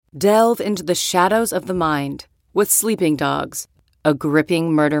Delve into the shadows of the mind with Sleeping Dogs, a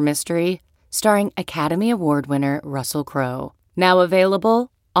gripping murder mystery starring Academy Award winner Russell Crowe. Now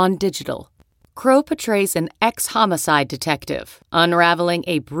available on digital. Crowe portrays an ex-homicide detective unraveling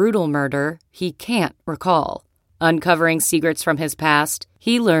a brutal murder he can't recall. Uncovering secrets from his past,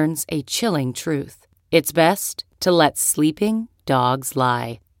 he learns a chilling truth. It's best to let sleeping dogs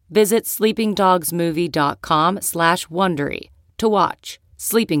lie. Visit sleepingdogsmovie.com/Wondery to watch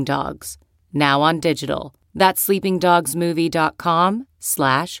Sleeping Dogs, now on digital. That's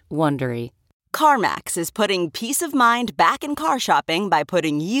sleepingdogsmovie.com/Wondery. CarMax is putting peace of mind back in car shopping by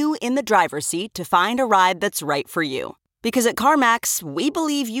putting you in the driver's seat to find a ride that's right for you. Because at CarMax, we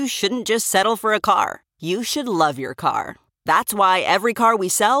believe you shouldn't just settle for a car. You should love your car. That's why every car we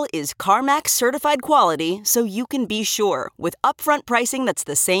sell is CarMax certified quality, so you can be sure with upfront pricing that's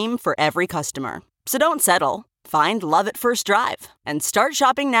the same for every customer. So don't settle. Find love at first drive and start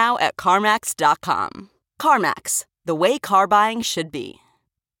shopping now at CarMax.com. CarMax, the way car buying should be.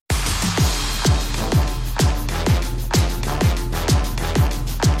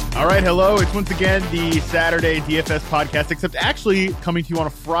 All right, hello. It's once again the Saturday DFS podcast, except actually coming to you on a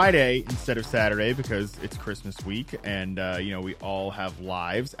Friday instead of Saturday because it's Christmas week and, we all have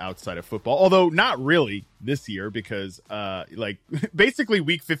lives outside of football, although not really this year because, basically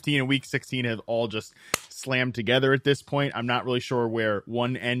week 15 and week 16 have all just slammed together at this point. I'm not really sure where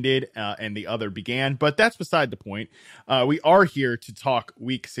one ended and the other began, but that's beside the point. We are here to talk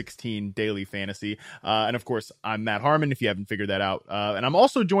week 16 daily fantasy. And of course, I'm Matt Harmon, if you haven't figured that out. And I'm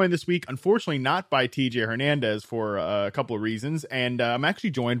also joined this week, unfortunately, not by TJ Hernandez for a couple of reasons. And I'm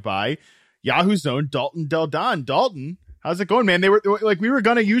actually joined by Yahoo's own Dalton Del Don. Dalton, how's it going, man? We were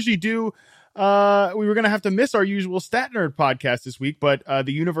going to usually do we were going to have to miss our usual Stat Nerd podcast this week, but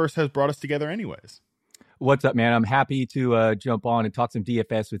the universe has brought us together anyways. What's up, man? I'm happy to jump on and talk some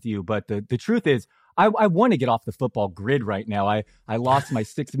DFS with you. But the truth is, I want to get off the football grid right now. I lost my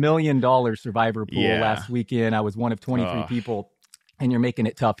 $6 million survivor pool last weekend. I was one of 23 people. And you're making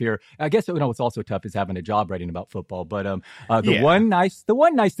it tough here. I guess what's also tough is having a job writing about football. But the one nice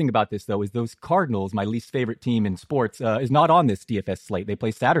thing about this though is those Cardinals, my least favorite team in sports, is not on this DFS slate. They play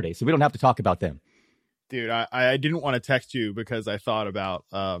Saturday, so we don't have to talk about them. Dude, I didn't want to text you because I thought about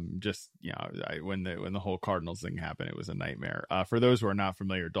when the whole Cardinals thing happened, it was a nightmare. For those who are not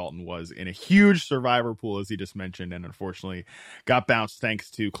familiar, Dalton was in a huge survivor pool, as he just mentioned, and unfortunately got bounced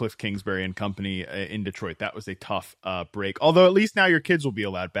thanks to Cliff Kingsbury and company in Detroit. That was a tough break. Although at least now your kids will be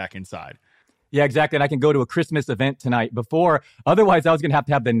allowed back inside. Yeah, exactly. And I can go to a Christmas event tonight otherwise I was going to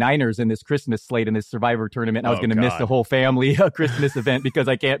have the Niners in this Christmas slate in this Survivor tournament. And I was going to miss the whole family Christmas event because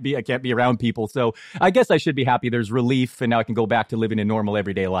I can't be around people. So I guess I should be happy there's relief and now I can go back to living a normal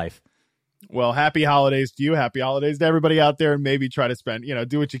everyday life. Well, happy holidays to you. Happy holidays to everybody out there, and maybe try to spend,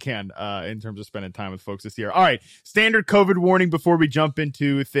 do what you can in terms of spending time with folks this year. All right. Standard COVID warning before we jump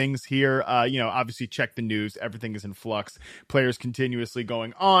into things here. Obviously check the news. Everything is in flux. Players continuously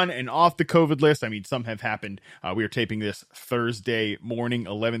going on and off the COVID list. I mean, some have happened. We are taping this Thursday morning,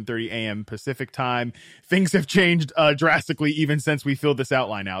 11:30 a.m. Pacific time. Things have changed drastically even since we filled this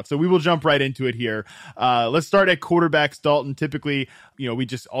outline out. So we will jump right into it here. Let's start at quarterbacks, Dalton. Typically, we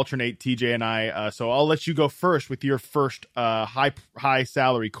just alternate TJ and I, so I'll let you go first with your first high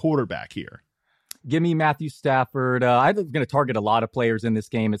salary quarterback here. Give me Matthew Stafford. I'm going to target a lot of players in this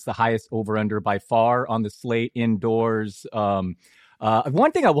game. It's the highest over-under by far on the slate indoors.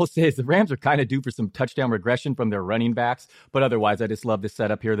 One thing I will say is the Rams are kind of due for some touchdown regression from their running backs, but otherwise I just love the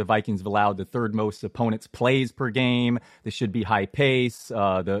setup here. The Vikings have allowed the third most opponents' plays per game. This should be high pace.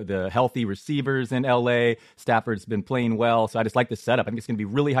 The healthy receivers in LA. Stafford's been playing well, so I just like the setup. I think it's going to be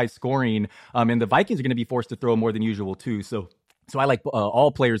really high scoring, and the Vikings are going to be forced to throw more than usual too. So I like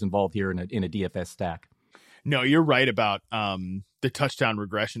all players involved here in a DFS stack. No, you're right about the touchdown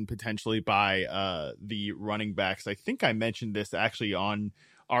regression potentially by the running backs. I think I mentioned this actually on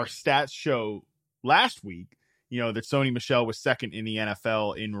our stats show last week, that Sony Michel was second in the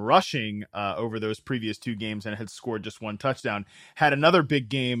NFL in rushing over those previous two games and had scored just one touchdown. Had another big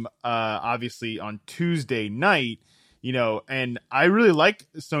game, obviously, on Tuesday night. And I really like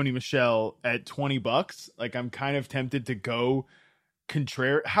Sony Michel at $20. Like, I'm kind of tempted to go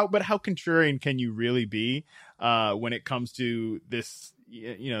contrarian. How contrarian can you really be when it comes to this,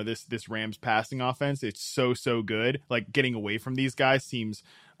 this Rams passing offense? It's so good. Like, getting away from these guys seems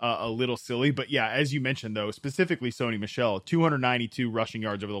a little silly. But yeah, as you mentioned, though, specifically Sony Michel, 292 rushing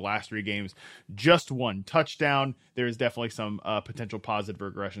yards over the last three games, just one touchdown. There is definitely some potential positive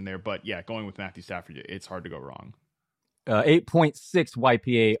regression there. But yeah, going with Matthew Stafford, it's hard to go wrong. 8.6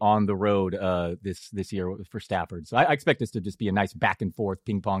 YPA on the road this year for Stafford. So I expect this to just be a nice back and forth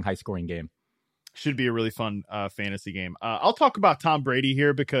ping pong high scoring game. Should be a really fun fantasy game. I'll talk about Tom Brady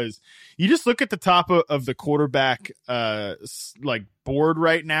here because you just look at the top of the quarterback board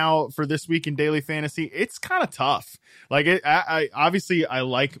right now for this week in daily fantasy. It's kind of tough. Like I obviously I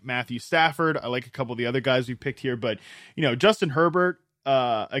like Matthew Stafford. I like a couple of the other guys we picked here, but Justin Herbert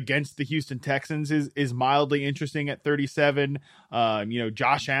against the Houston Texans is mildly interesting at 37.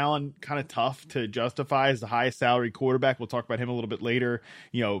 Josh Allen, kind of tough to justify as the highest salary quarterback. We'll talk about him a little bit later.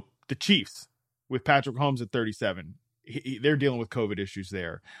 The Chiefs with Patrick Mahomes at 37. They're dealing with COVID issues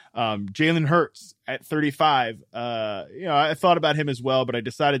there. Jalen Hurts at 35. I thought about him as well, but I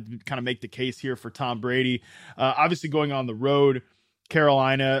decided to kind of make the case here for Tom Brady. Obviously going on the road,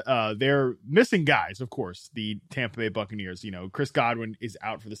 Carolina, they're missing guys, of course, the Tampa Bay Buccaneers. Chris Godwin is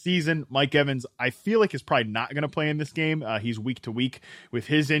out for the season. Mike Evans, I feel like, is probably not going to play in this game. He's week to week with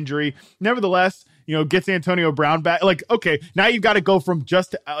his injury. Nevertheless, gets Antonio Brown back. Okay, now you've got to go from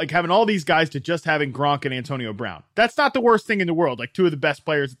just having all these guys to just having Gronk and Antonio Brown. That's not the worst thing in the world. Two of the best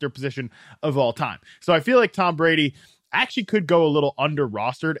players at their position of all time. So I feel like Tom Brady actually could go a little under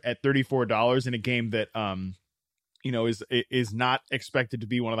rostered at $34 in a game that, is not expected to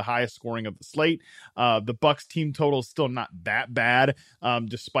be one of the highest scoring of the slate. The Bucs team total is still not that bad,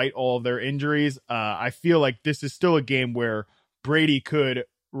 despite all of their injuries. I feel like this is still a game where Brady could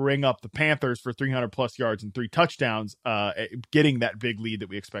ring up the Panthers for 300 plus yards and 3 touchdowns, getting that big lead that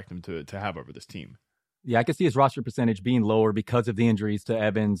we expect him to have over this team. Yeah, I can see his roster percentage being lower because of the injuries to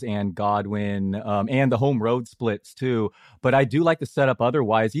Evans and Godwin, and the home road splits too. But I do like the setup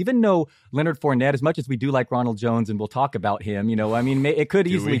otherwise, even though Leonard Fournette, as much as we do like Ronald Jones, and we'll talk about him, it could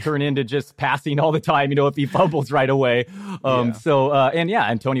easily turn into just passing all the time, if he fumbles right away.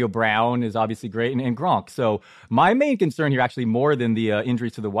 Antonio Brown is obviously great, and Gronk. So my main concern here, actually more than the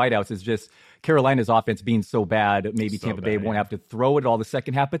injuries to the White House, is just Carolina's offense being so bad. Maybe Tampa Bay won't have to throw it all the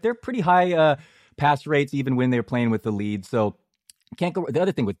second half, but they're pretty high pass rates even when they're playing with the lead. So can't go. The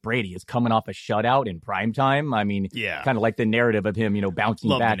other thing with Brady is coming off a shutout in prime time. I mean, kind of like the narrative of him,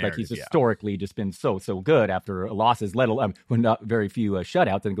 bouncing back, like he's historically just been so good after losses, let alone not very few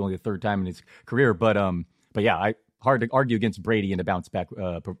shutouts, and going the third time in his career. But hard to argue against Brady in a bounce back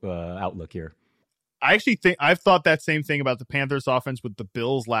outlook here. I actually think I've thought that same thing about the Panthers offense with the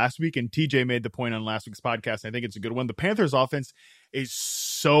Bills last week, and TJ made the point on last week's podcast, and I think it's a good one. The Panthers offense is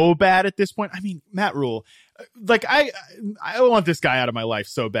so bad at this point. I mean, Matt Rule, I want this guy out of my life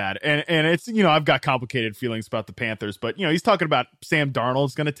so bad. And it's, I've got complicated feelings about the Panthers, but he's talking about Sam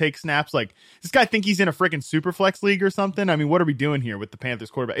Darnold's going to take snaps. This guy think he's in a freaking super flex league or something. I mean, what are we doing here with the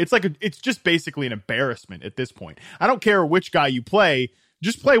Panthers quarterback? It's just basically an embarrassment at this point. I don't care which guy you play.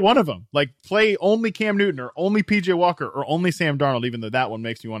 Just play one of them. Play only Cam Newton or only PJ Walker or only Sam Darnold, even though that one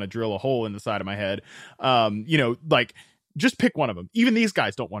makes me want to drill a hole in the side of my head. Just pick one of them. Even these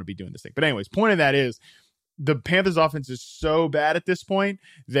guys don't want to be doing this thing. But anyways, point of that is the Panthers offense is so bad at this point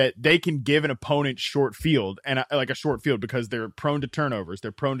that they can give an opponent short field, and a short field because they're prone to turnovers.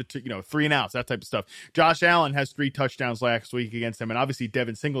 They're prone to 3 and outs, that type of stuff. Josh Allen has 3 touchdowns last week against them. And obviously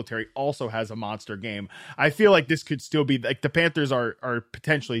Devin Singletary also has a monster game. I feel like this could still be the Panthers are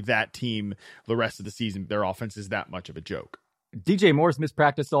potentially that team the rest of the season. Their offense is that much of a joke. DJ Moore's missed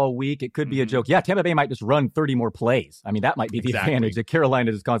practice all week. It could be a joke. Yeah, Tampa Bay might just run 30 more plays. I mean, that might be the advantage that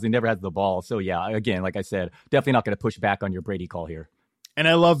Carolina just constantly never has the ball. So yeah, again, like I said, definitely not going to push back on your Brady call here. And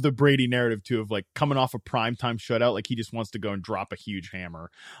I love the Brady narrative too of coming off a primetime shutout, he just wants to go and drop a huge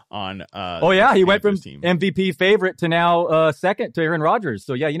hammer on. He went from MVP favorite to now second to Aaron Rodgers.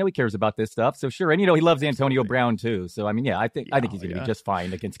 So yeah, he cares about this stuff. So sure, and he loves Antonio Brown too. So I mean, I think he's going to be just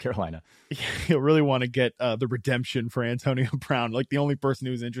fine against Carolina. He'll really want to get the redemption for Antonio Brown. The only person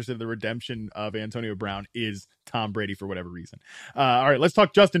who's interested in the redemption of Antonio Brown is Tom Brady for whatever reason. All right, let's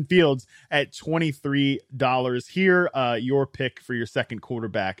talk Justin Fields at $23 here. Your pick for your second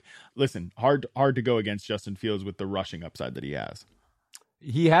quarterback. Listen, hard to go against Justin Fields with the rushing upside that he has.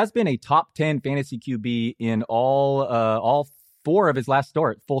 He has been a top 10 fantasy QB in all 4 of his last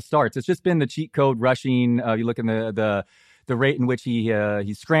full starts. It's just been the cheat code rushing. You look in the rate in which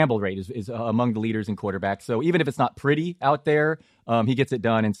he scrambled rate is among the leaders in quarterbacks. So even if it's not pretty out there, he gets it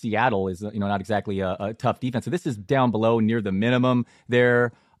done. And Seattle is not exactly a tough defense. So this is down below near the minimum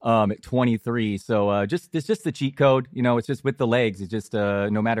there at 23. So it's just the cheat code. It's just with the legs. It's just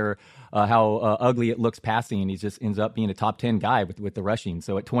no matter how ugly it looks passing, he just ends up being a top 10 guy with the rushing.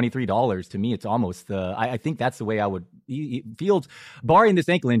 So at $23, to me, it's almost I think that's the way I would Fields, barring this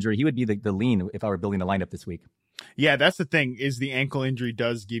ankle injury, he would be the lean if I were building a lineup this week. Yeah, that's the thing, is the ankle injury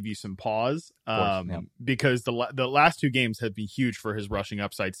does give you some pause, because the last two games have been huge for his rushing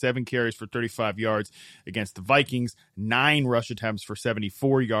upside. 7 carries for 35 yards against the Vikings, 9 rush attempts for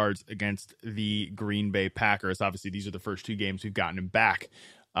 74 yards against the Green Bay Packers. Obviously, these are the first 2 games we've gotten him back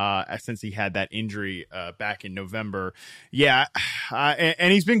since he had that injury back in November. Yeah,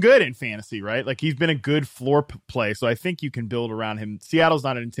 and he's been good in fantasy, right? Like, he's been a good floor play, so I think you can build around him. Seattle's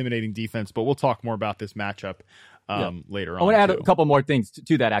not an intimidating defense, but we'll talk more about this matchup later on. I want to add a couple more things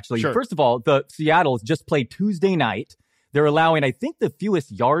to that, actually. Sure. First of all, the Seattle's just played Tuesday night. They're allowing, I think, the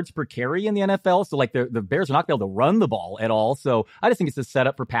fewest yards per carry in the NFL. So, like, the Bears are not going to be able to run the ball at all. So, I just think it's a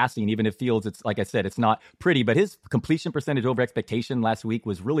setup for passing, even if Fields, it's like I said, it's not pretty. But his completion percentage over expectation last week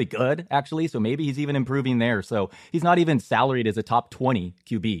was really good, actually. So, maybe he's even improving there. So, he's not even salaried as a top 20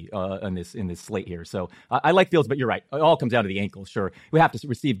 QB in this slate here. So, I like Fields, but you're right. It all comes down to the ankle, sure. We have to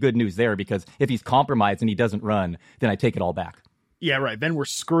receive good news there, because if he's compromised and he doesn't run, then I take it all back. Yeah, right. Then we're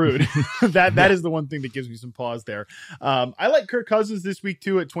screwed. That is the one thing that gives me some pause there. I like Kirk Cousins this week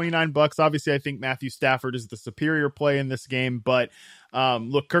too at $29. Obviously, I think Matthew Stafford is the superior play in this game, but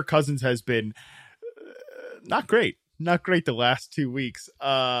look, Kirk Cousins has been not great the last 2 weeks.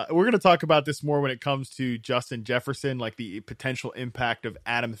 We're going to talk about this more when it comes to Justin Jefferson. Like, the potential impact of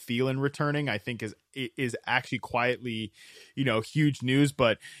Adam Thielen returning, I think is actually quietly, huge news.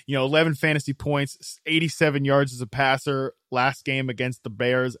 But 11 fantasy points, 87 yards as a passer last game against the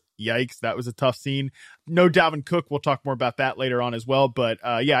Bears. Yikes, that was a tough scene. No Dalvin Cook. We'll talk more about that later on as well. But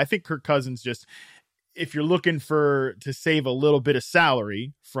yeah, I think Kirk Cousins, just if you're looking to save a little bit of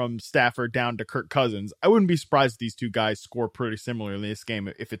salary from Stafford down to Kirk Cousins, I wouldn't be surprised if these two guys score pretty similarly in this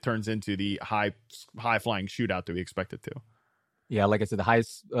game if it turns into the high flying shootout that we expect it to. Yeah, like I said, the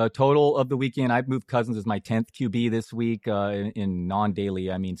highest total of the weekend. I've moved Cousins as my 10th QB this week in non-daily.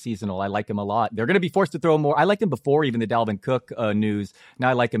 I mean, seasonal. I like him a lot. They're going to be forced to throw more. I liked him before even the Dalvin Cook news. Now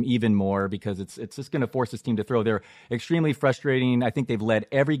I like him even more because it's just going to force this team to throw. They're extremely frustrating. I think they've led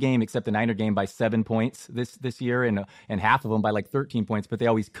every game except the Niner game by 7 points this year, and half of them by like 13 points. But they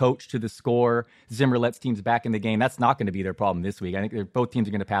always coach to the score. Zimmer lets teams back in the game. That's not going to be their problem this week. I think both teams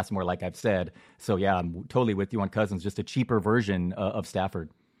are going to pass more, like I've said. So yeah, I'm totally with you on Cousins. Just a cheaper version of Stafford.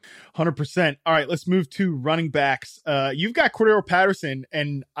 100%. All right, let's move to running backs. You've got Cordero Patterson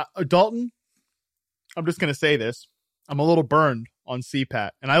and Dalton. I'm just going to say this. I'm a little burned on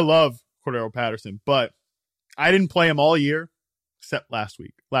CPAT, and I love Cordero Patterson, but I didn't play him all year except last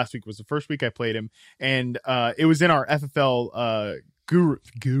week. Last week was the first week I played him, and it was in our FFL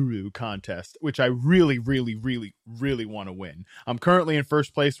Guru contest, which I really, really, really, really want to win. I'm currently in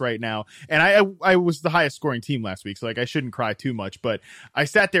first place right now, and I was the highest scoring team last week, so like I shouldn't cry too much, but I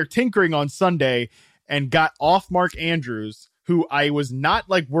sat there tinkering on Sunday and got off Mark Andrews, who I was not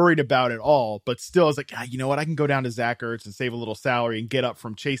like worried about at all, but still I was like, you know what, I can go down to Zach Ertz and save a little salary and get up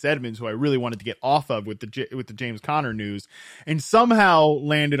from Chase Edmonds, who I really wanted to get off of with the James Conner news, and somehow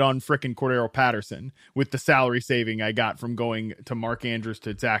landed on frickin' Cordero Patterson with the salary saving I got from going to Mark Andrews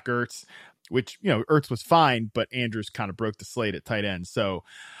to Zach Ertz, which, Ertz was fine, but Andrews kind of broke the slate at tight end. So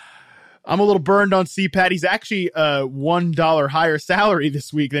I'm a little burned on CPAT. He's actually $1 higher salary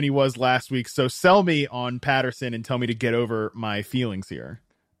this week than he was last week. So sell me on Patterson and tell me to get over my feelings here.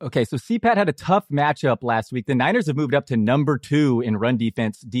 Okay, so CPAT had a tough matchup last week. The Niners have moved up to number 2 in run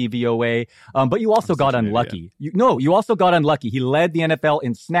defense DVOA, but you also got unlucky. You also got unlucky. He led the NFL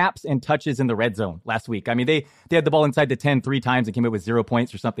in snaps and touches in the red zone last week. I mean, they had the ball inside the 10 3 times and came up with 0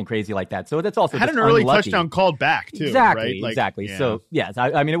 points or something crazy like that. So that's also had an early touchdown called back too. Exactly, right? Exactly. Yeah. So yes,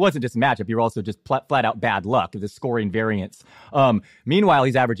 I mean, it wasn't just a matchup. You're also just flat out bad luck of the scoring variance. Meanwhile,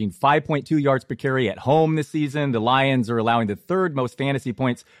 he's averaging 5.2 yards per carry at home this season. The Lions are allowing the 3rd most fantasy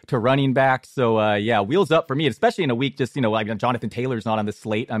points to running back. So yeah, wheels up for me, especially in a week just, like Jonathan Taylor's not on the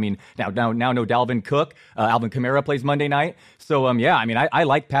slate. I mean, now no Dalvin Cook. Alvin Kamara plays Monday night. So yeah, I mean, I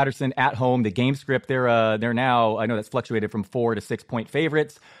like Patterson at home. The game script, they're now, I know that's fluctuated from 4 to 6 point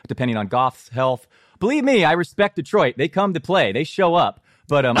favorites, depending on Goff's health. Believe me, I respect Detroit. They come to play. They show up.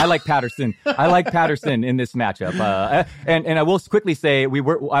 But I like Patterson. I like Patterson in this matchup. And I will quickly say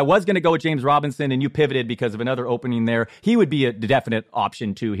I was going to go with James Robinson, and you pivoted because of another opening there. He would be a definite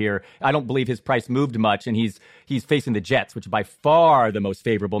option too here. I don't believe his price moved much, and he's facing the Jets, which is by far the most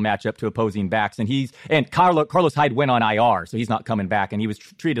favorable matchup to opposing backs. And Carlos Hyde went on IR, so he's not coming back, and he was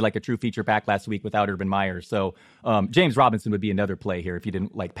treated like a true feature back last week without Urban Meyer. So James Robinson would be another play here if you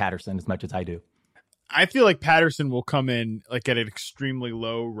didn't like Patterson as much as I do. I feel like Patterson will come in like at an extremely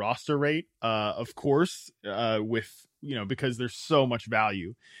low roster rate, of course, with because there's so much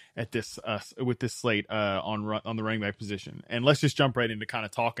value at this with this slate on the running back position. And let's just jump right into kind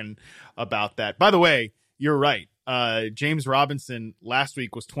of talking about that. By the way, you're right. James Robinson last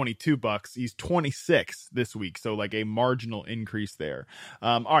week was $22. He's 26 this week. So like a marginal increase there.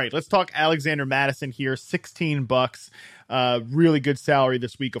 All right, let's talk Alexander Mattison here. $16. Really good salary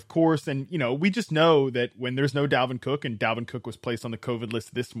this week, of course. And, you know, we just know that when there's no Dalvin Cook, and Dalvin Cook was placed on the COVID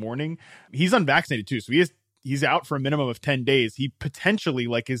list this morning, he's unvaccinated too. So he's out for a minimum of 10 days. He potentially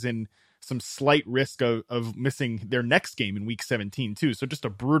is in some slight risk of missing their next game in week 17 too. So just a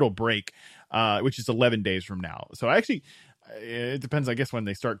brutal break, which is 11 days from now. So actually, it depends, I guess, when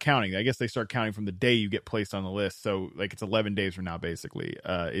they start counting. I guess they start counting from the day you get placed on the list. So it's 11 days from now, basically,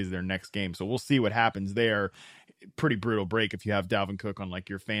 is their next game. So we'll see what happens there. Pretty brutal break if you have Dalvin Cook on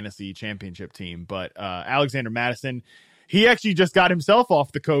your fantasy championship team. But Alexander Mattison, he actually just got himself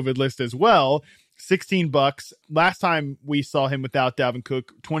off the COVID list as well. $16. Last time we saw him without Dalvin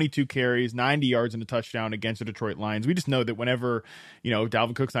Cook, 22 carries, 90 yards and a touchdown against the Detroit Lions. We just know that whenever,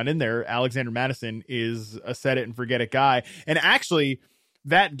 Dalvin Cook's not in there, Alexander Mattison is a set it and forget it guy. And actually,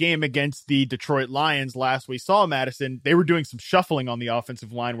 that game against the Detroit Lions last we saw Mattison, they were doing some shuffling on the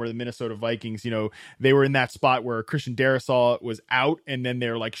offensive line where the Minnesota Vikings, they were in that spot where Christian Darrisaw was out, and then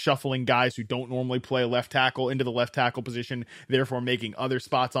they're shuffling guys who don't normally play left tackle into the left tackle position, therefore making other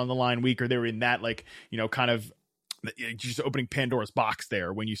spots on the line weaker. They were in that kind of just opening Pandora's box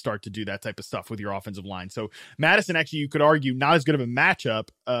there when you start to do that type of stuff with your offensive line. So Mattison, actually, you could argue not as good of a matchup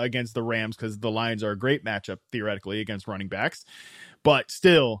against the Rams, because the Lions are a great matchup theoretically against running backs, but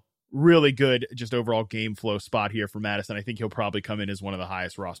still really good just overall game flow spot here for Mattison. I think he'll probably come in as one of the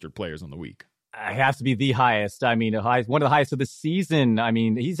highest rostered players on the week. It has to be the highest. I mean, one of the highest of the season. I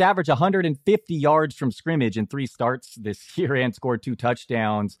mean, he's averaged 150 yards from scrimmage in 3 starts this year and scored 2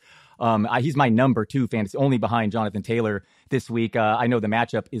 touchdowns. He's my number 2 fantasy, only behind Jonathan Taylor this week. I know the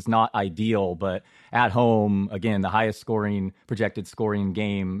matchup is not ideal, but at home, again, the highest projected scoring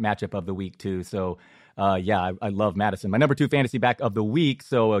game matchup of the week too. So I love Mattison. My number 2 fantasy back of the week.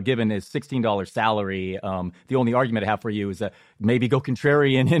 So given his $16 salary, the only argument I have for you is that maybe go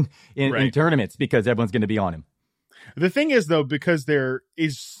contrarian in tournaments, because everyone's going to be on him. The thing is, though, because there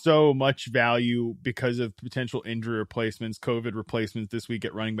is so much value because of potential injury replacements, COVID replacements this week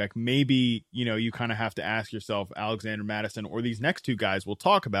at running back, maybe, you kind of have to ask yourself, Alexander Mattison or these next 2 guys we'll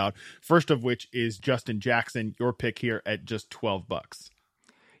talk about, first of which is Justin Jackson, your pick here at just $12.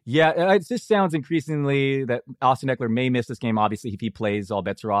 Yeah, it just sounds increasingly that Austin Eckler may miss this game. Obviously, if he plays, all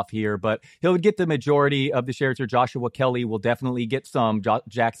bets are off here, but he'll get the majority of the shares here. Joshua Kelly will definitely get some.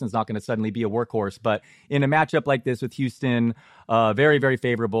 Jackson's not going to suddenly be a workhorse, but in a matchup like this with Houston, very, very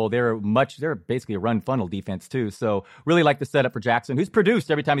favorable. They're basically a run funnel defense too. So really like the setup for Jackson, who's produced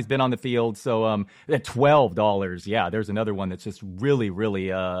every time he's been on the field. So at $12, yeah, there's another one that's just really,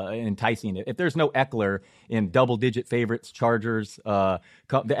 really enticing. If there's no Eckler in double-digit favorites, Chargers,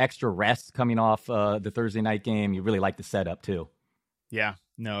 the extra rest coming off the Thursday night game, you really like the setup too. Yeah,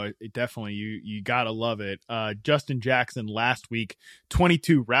 no, it definitely, you gotta love it. Justin Jackson last week,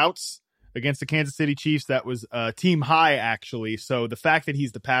 22 routes against the Kansas City Chiefs. That was team high, actually. So the fact that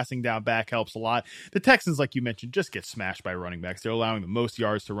he's the passing down back helps a lot. The Texans, like you mentioned, just get smashed by running backs. They're allowing the most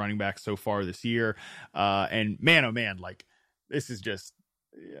yards to running backs so far this year. And man, oh man, this is just,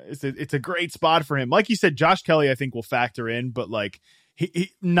 it's a great spot for him. Like you said, Josh Kelly, I think, will factor in, but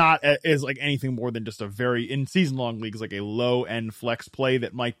he not as anything more than just a very, in season long leagues, a low end flex play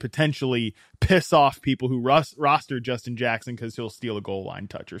that might potentially piss off people who roster Justin Jackson because he'll steal a goal line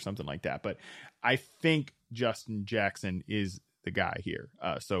touch or something like that. But I think Justin Jackson is the guy here.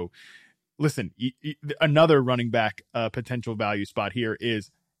 So listen, another running back potential value spot here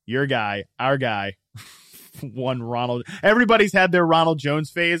is your guy, our guy, one Ronald. Everybody's had their Ronald Jones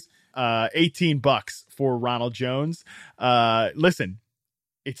phase. $18 for Ronald Jones. Listen,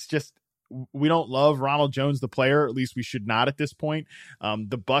 it's just, we don't love Ronald Jones the player. At least we should not at this point.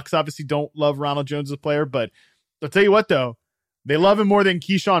 The Bucs obviously don't love Ronald Jones the player, but I'll tell you what, though, they love him more than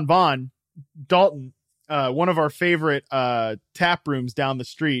Keyshawn Vaughn. Dalton, one of our favorite tap rooms down the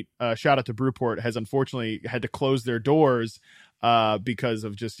street, shout out to Brewport, has unfortunately had to close their doors because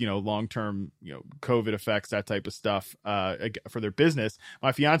of just, long-term, COVID effects, that type of stuff for their business.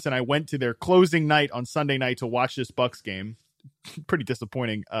 My fiance and I went to their closing night on Sunday night to watch this Bucs game. Pretty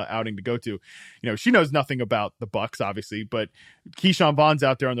disappointing outing to go to. She knows nothing about the Bucs, obviously, but Keyshawn Vaughn's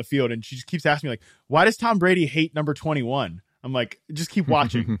out there on the field, and she just keeps asking me, why does Tom Brady hate number 21? I'm like, just keep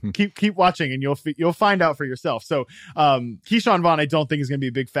watching, keep watching, and you'll find out for yourself. So Keyshawn Vaughn, I don't think is going to be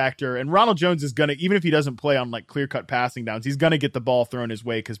a big factor, and Ronald Jones is gonna, even if he doesn't play on clear cut passing downs, he's gonna get the ball thrown his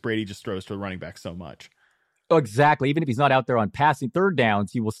way because Brady just throws to the running back so much. Oh, exactly. Even if he's not out there on passing third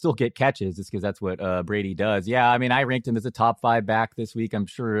downs, he will still get catches just because that's what Brady does. Yeah, I mean, I ranked him as a top 5 back this week. I'm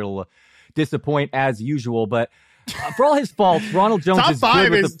sure it'll disappoint as usual, but For all his faults, Ronald Jones top is five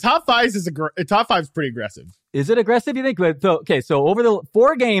good is top five is pretty aggressive. Is it aggressive, you think? So over the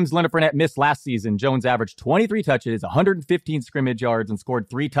 4 games Leonard Fournette missed last season, Jones averaged 23 touches, 115 scrimmage yards, and scored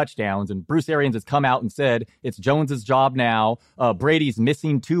 3 touchdowns. And Bruce Arians has come out and said it's Jones's job now. Brady's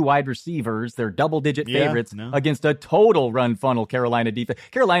missing 2 wide receivers. They're double-digit favorites against a total run funnel Carolina defense.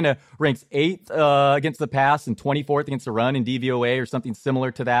 Carolina ranks 8th against the pass and 24th against the run in DVOA or something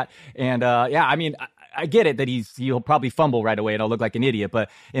similar to that. And I get it that he'll probably fumble right away and I'll look like an idiot. But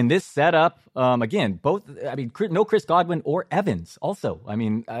in this setup, again, no Chris Godwin or Evans also.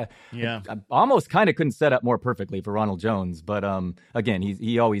 I almost kind of couldn't set up more perfectly for Ronald Jones. But again,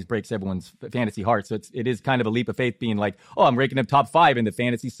 he always breaks everyone's fantasy heart. So it is kind of a leap of faith being like, oh, I'm ranking him top 5 in the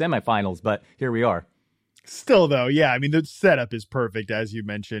fantasy semifinals. But here we are. Still, though, yeah, the setup is perfect, as you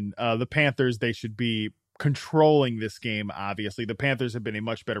mentioned. The Panthers, they should be controlling this game. Obviously, the Panthers have been a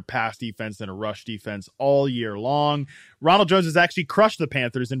much better pass defense than a rush defense all year long. Ronald Jones has actually crushed the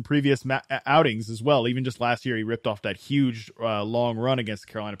Panthers in previous outings as well. Even just last year, he ripped off that huge long run against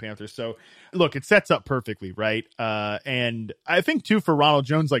the Carolina Panthers. So look, it sets up perfectly, right? And I think too, for Ronald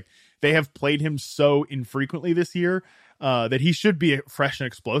Jones, like, they have played him so infrequently this year that he should be fresh and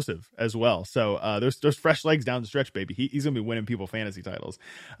explosive as well. So there's fresh legs down the stretch, baby. He's going to be winning people fantasy titles.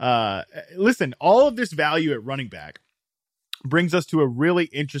 Listen, all of this value at running back brings us to a really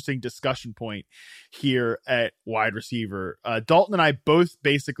interesting discussion point here at wide receiver. Dalton and I both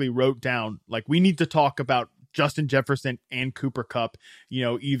basically wrote down, like, we need to talk about Justin Jefferson and Cooper Kupp.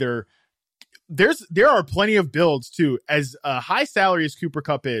 Either there are plenty of builds too, as high salary as Cooper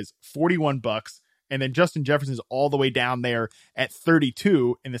Kupp is, $41. And then Justin Jefferson is all the way down there at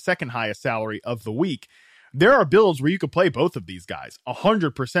 32 in the second highest salary of the week. There are builds where you could play both of these guys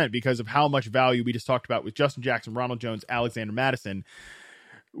 100% because of how much value we just talked about with Justin Jackson, Ronald Jones, Alexander Mattison.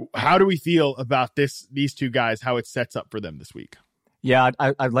 How do we feel about these 2 guys, how it sets up for them this week? Yeah,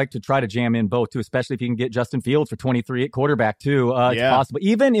 I'd like to try to jam in both, too, especially if you can get Justin Fields for 23 at quarterback, too. It's possible.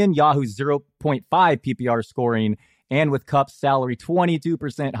 Even in Yahoo's 0.5 PPR scoring and with Kupp's salary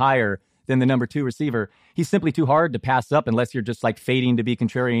 22% higher than the number 2 receiver, he's simply too hard to pass up unless you're just like fading to be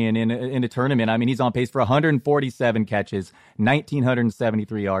contrarian in a tournament. He's on pace for 147 catches,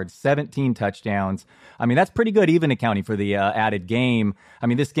 1,973 yards, 17 touchdowns. That's pretty good, even accounting for the added game.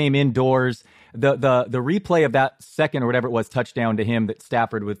 This game indoors, the replay of that second or whatever it was touchdown to him that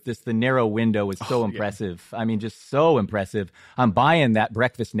Stafford with just the narrow window is so impressive. Yeah. Just so impressive. I'm buying that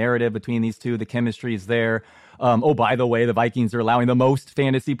breakfast narrative between these two. The chemistry is there. By the way, the Vikings are allowing the most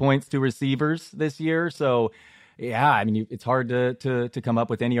fantasy points to receivers this year. So, yeah, it's hard to come up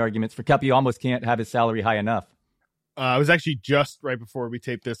with any arguments for Kupp. You almost can't have his salary high enough. I was actually just right before we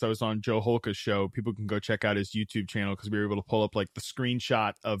taped this, I was on Joe Holka's show. People can go check out his YouTube channel because we were able to pull up like the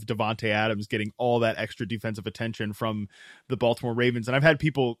screenshot of Davante Adams getting all that extra defensive attention from the Baltimore Ravens. And I've had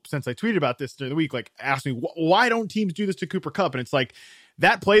people, since I tweeted about this during the week, like ask me, why don't teams do this to Cooper Kupp? And it's like,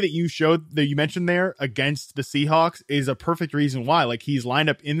 that play that you mentioned there against the Seahawks is a perfect reason why. Like, he's lined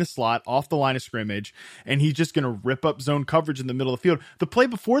up in the slot off the line of scrimmage, and he's just going to rip up zone coverage in the middle of the field. The play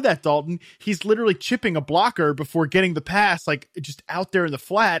before that, Dalton, he's literally chipping a blocker before getting the pass, like just out there in the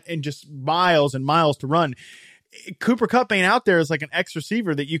flat and just miles and miles to run. Cooper Kupp ain't out there as like an X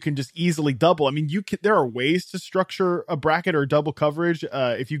receiver that you can just easily double. There are ways to structure a bracket or double coverage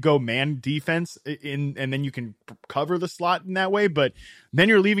if you go man defense and then you can cover the slot in that way. But then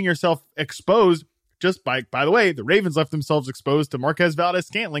you're leaving yourself exposed. Just by the way, the Ravens left themselves exposed to Marquez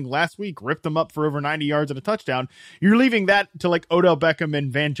Valdes-Scantling last week, ripped them up for over 90 yards and a touchdown. You're leaving that to like Odell Beckham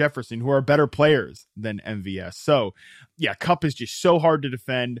and Van Jefferson, who are better players than MVS. So yeah, Kupp is just so hard to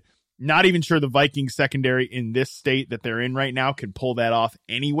defend. Not even sure the Vikings secondary in this state that they're in right now can pull that off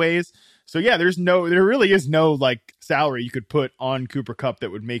anyways. So yeah, there really is no like salary you could put on Cooper Kupp that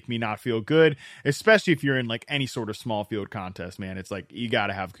would make me not feel good, especially if you're in like any sort of small field contest, man. It's like, you got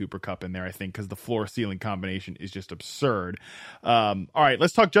to have Cooper Kupp in there, I think, because the floor ceiling combination is just absurd. All right,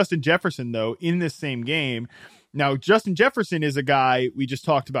 let's talk Justin Jefferson though in this same game. Now, Justin Jefferson is a guy we just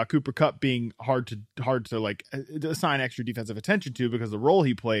talked about Cooper Kupp being hard to like assign extra defensive attention to because of the role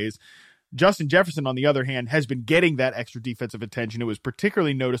he plays. Justin Jefferson, on the other hand, has been getting that extra defensive attention. It was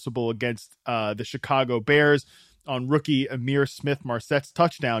particularly noticeable against the Chicago Bears on rookie Amir Smith-Marsette's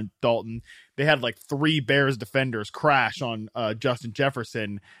touchdown, Dalton. They had like 3 Bears defenders crash on Justin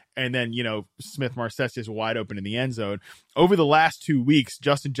Jefferson, and then, Smith-Marsette's just wide open in the end zone. Over the last 2 weeks,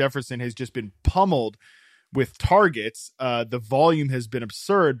 Justin Jefferson has just been pummeled with targets. The volume has been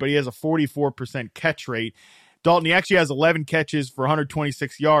absurd, but he has a 44% catch rate. Dalton, he actually has 11 catches for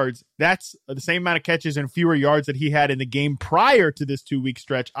 126 yards. That's the same amount of catches and fewer yards that he had in the game prior to this 2-week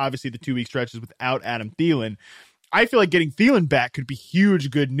stretch. Obviously, the 2-week stretch is without Adam Thielen. I feel like getting Thielen back could be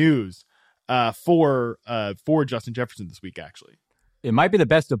huge good news for Justin Jefferson this week, actually. It might be the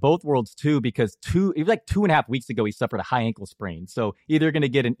best of both worlds, too, because it was like 2.5 weeks ago, he suffered a high ankle sprain. So either going to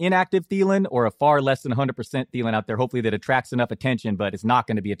get an inactive Thielen or a far less than 100% Thielen out there, hopefully that attracts enough attention, but it's not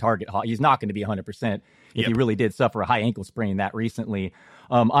going to be a target. He's not going to be 100% if he really did suffer a high ankle sprain that recently.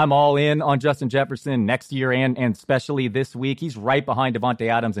 I'm all in on Justin Jefferson next year and especially this week. He's right behind Devontae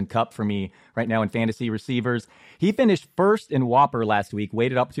Adams and Kupp for me right now in fantasy receivers. He finished first in Whopper last week,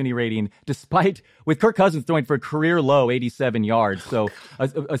 weighted opportunity rating, despite with Kirk Cousins throwing for a career low 87 yards. So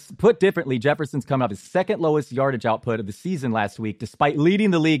put differently, Jefferson's coming off his second lowest yardage output of the season last week, despite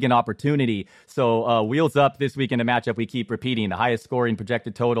leading the league in opportunity. So wheels up this week in a matchup we keep repeating, the highest scoring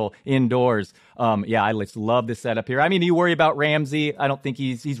projected total indoors. I just love this setup here. I mean, you worry about Ramsey. I don't think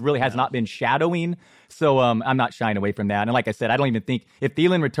he's really has not been shadowing. So I'm not shying away from that. And like I said, I don't even think if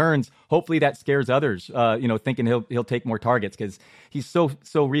Thielen returns, hopefully that scares others, thinking he'll take more targets because he's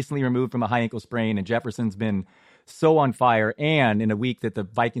so recently removed from a high ankle sprain, and Jefferson's been so on fire, and in a week that the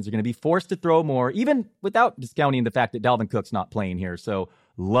Vikings are going to be forced to throw more, even without discounting the fact that Dalvin Cook's not playing here. So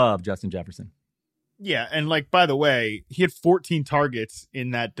love Justin Jefferson. Yeah, and by the way, he had 14 targets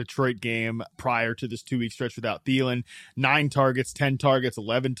in that Detroit game prior to this 2-week stretch without Thielen. 9 targets, 10 targets,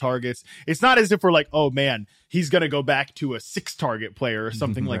 11 targets. It's not as if we're like, oh man, he's going to go back to a 6-target player or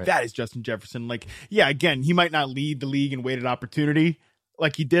something like that is Justin Jefferson. Again, he might not lead the league in weighted opportunity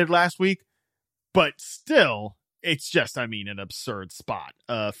like he did last week, but still, it's just, an absurd spot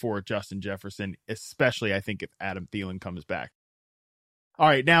for Justin Jefferson, especially I think if Adam Thielen comes back. All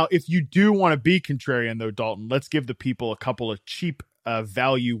right, now, if you do want to be contrarian, though, Dalton, let's give the people a couple of cheap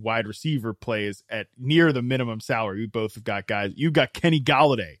value wide receiver plays at near the minimum salary. We both have got guys. You've got Kenny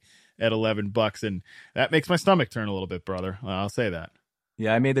Golladay at $11, and that makes my stomach turn a little bit, brother. I'll say that.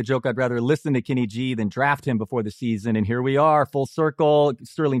 Yeah, I made the joke I'd rather listen to Kenny G than draft him before the season, and here we are, full circle.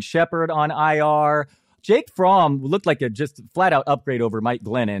 Sterling Shepard on IR. Jake Fromm looked like a just flat-out upgrade over Mike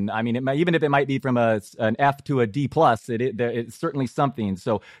Glennon. Even if it might be from an F to a D+, it's certainly something.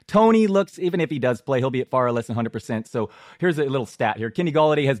 So Tony looks, even if he does play, he'll be at far less than 100%. So here's a little stat here. Kenny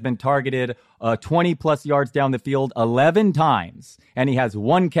Golladay has been targeted 20-plus yards down the field 11 times, and he has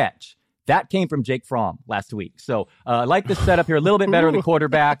 1 catch. That came from Jake Fromm last week. So I like this setup here. A little bit better in the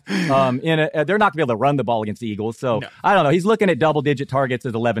quarterback. They're not going to be able to run the ball against the Eagles. So no. I don't know. He's looking at double-digit targets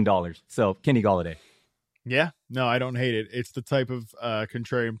at $11. So Kenny Golladay. Yeah, no, I don't hate it. It's the type of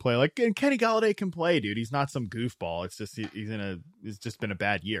contrarian play. And Kenny Golladay can play, dude. He's not some goofball. It's just it's just been a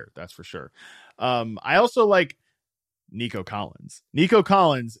bad year, that's for sure. I also like Nico Collins. Nico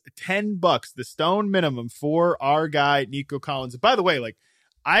Collins, $10, the stone minimum for our guy Nico Collins. By the way,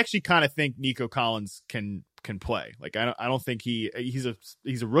 I actually kind of think Nico Collins can play. I don't think he's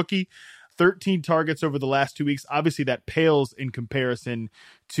a rookie. 13 targets over the last 2 weeks. Obviously, that pales in comparison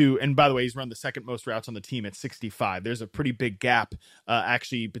to, and by the way, he's run the second most routes on the team at 65. There's a pretty big gap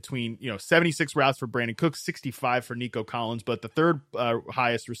actually between, 76 routes for Brandon Cooks, 65 for Nico Collins, but the third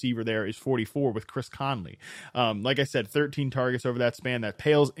highest receiver there is 44 with Chris Conley. Like I said, 13 targets over that span. That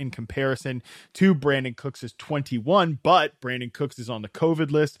pales in comparison to Brandon Cooks' 21, but Brandon Cooks is on the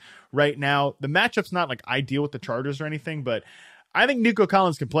COVID list right now. The matchup's not ideal with the Chargers or anything, but I think Nico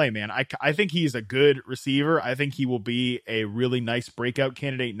Collins can play, man. I think he's a good receiver. I think he will be a really nice breakout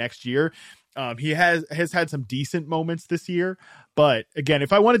candidate next year. He has had some decent moments this year, but again,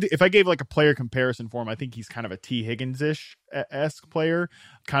 if I gave a player comparison for him, I think he's kind of a T. Higgins-esque player.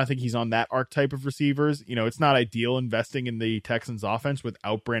 Kind of think he's on that archetype of receivers. It's not ideal investing in the Texans offense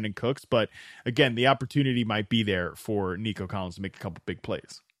without Brandon Cooks, but again, the opportunity might be there for Nico Collins to make a couple big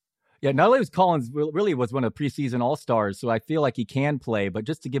plays. Yeah, not only was Collins really was one of the preseason All-Stars, so I feel like he can play. But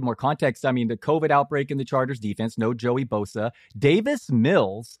just to give more context, the COVID outbreak in the Chargers defense, no Joey Bosa. Davis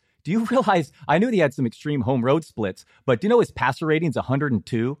Mills, do you realize, I knew he had some extreme home road splits, but do you know his passer rating's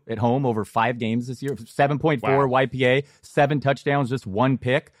 102 at home over 5 games this year? 7.4 YPA, 7 touchdowns, just 1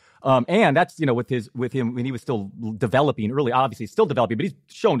 pick. And that's, with him when he was still developing early, obviously still developing, but he's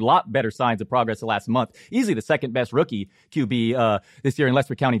shown a lot better signs of progress the last month. Easily the second best rookie QB this year, unless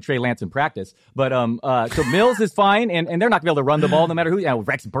we're counting Trey Lance in practice. But so Mills is fine, and they're not going to be able to run the ball no matter who.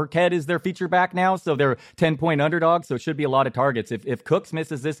 Rex Burkhead is their feature back now, so they're 10-point underdogs, so it should be a lot of targets. If Cooks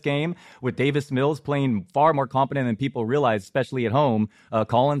misses this game with Davis Mills playing far more competent than people realize, especially at home,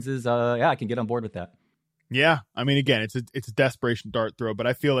 Collins is, I can get on board with that. Yeah, again, it's a desperation dart throw, but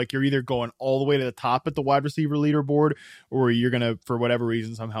I feel like you're either going all the way to the top at the wide receiver leaderboard, or you're going to, for whatever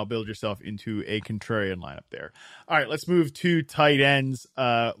reason, somehow build yourself into a contrarian lineup there. All right, let's move to tight ends.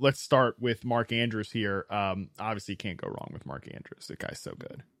 Let's start with Mark Andrews here. Obviously, can't go wrong with Mark Andrews. The guy's so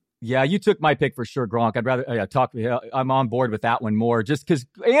good. Yeah, you took my pick for sure, Gronk. I'd rather talk. I'm on board with that one more, just because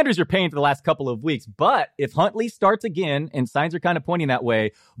Andrews you're paying for the last couple of weeks. But if Huntley starts again, and signs are kind of pointing that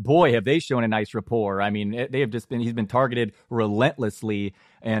way, boy, have they shown a nice rapport. I mean, they have just been. He's been targeted relentlessly,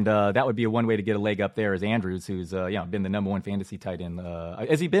 and that would be one way to get a leg up there. Is Andrews, who's been the number one fantasy tight end.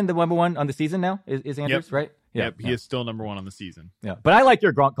 Has he been the number one on the season now? Is Andrews right? Yep, he is still number one on the season. Yeah, but I like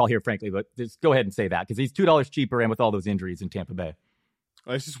your Gronk call here, frankly. But just go ahead and say that because he's $2 cheaper, and with all those injuries in Tampa Bay.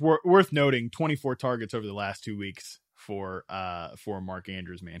 It's just worth noting 24 targets over the last 2 weeks for Mark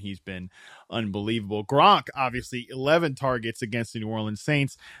Andrews, man. He's been unbelievable. Gronk, obviously, 11 targets against the New Orleans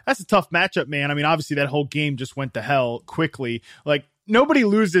Saints. That's a tough matchup, man. I mean, obviously, that whole game just went to hell quickly. Like, nobody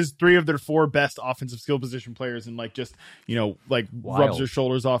loses 3 of their 4 best offensive skill position players and rubs their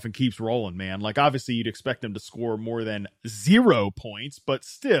shoulders off and keeps rolling, man. Like, obviously you'd expect them to score more than 0 points, but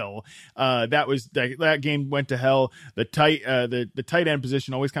still, that game went to hell. The tight end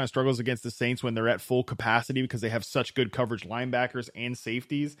position always kind of struggles against the Saints when they're at full capacity because they have such good coverage linebackers and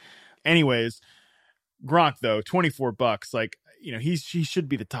safeties. Anyways, Gronk though, $24, like, he should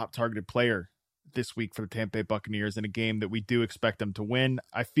be the top targeted player this week for the Tampa Bay Buccaneers in a game that we do expect them to win.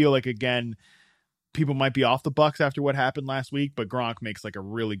 I feel like, again, people might be off the Bucs after what happened last week, but Gronk makes like a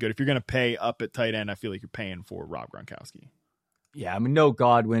really good, if you're going to pay up at tight end, I feel like you're paying for Rob Gronkowski. Yeah, I mean, no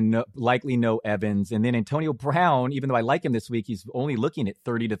Godwin, likely no Evans. And then Antonio Brown, even though I like him this week, he's only looking at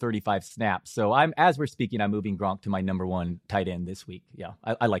 30 to 35 snaps. So as we're speaking, I'm moving Gronk to my number one tight end this week. Yeah,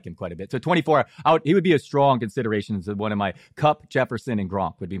 I like him quite a bit. So 24, he would be a strong consideration as one of my Kupp, Jefferson, and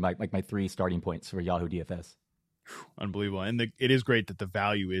Gronk would be my 3 starting points for Yahoo DFS. Unbelievable. And it is great that the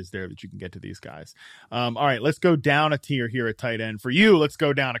value is there that you can get to these guys. All right, let's go down a tier here at tight end. For you, let's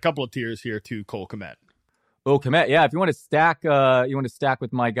go down a couple of tiers here to Cole Kmet. Oh, Kmet, yeah. If you want to stack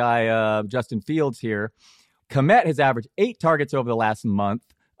with my guy Justin Fields here, Kmet has averaged 8 targets over the last month,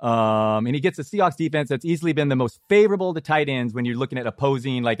 and he gets a Seahawks defense that's easily been the most favorable to tight ends when you're looking at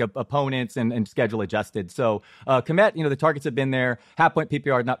opposing opponents and schedule adjusted. So Kmet, the targets have been there. Half point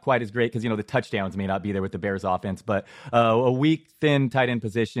PPR not quite as great because the touchdowns may not be there with the Bears offense, but a weak, thin tight end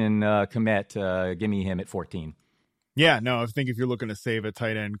position. Kmet, give me him at 14. Yeah, no, I think if you're looking to save a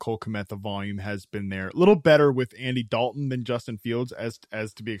tight end, Cole Kmet, the volume has been there. A little better with Andy Dalton than Justin Fields, as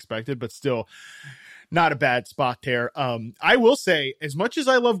to be expected, but still not a bad spot there. I will say, as much as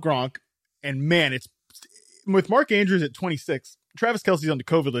I love Gronk, and man, it's with Mark Andrews at 26, Travis Kelce's on the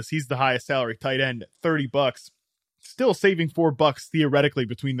COVID list. He's the highest salary tight end, $30. Still saving $4 theoretically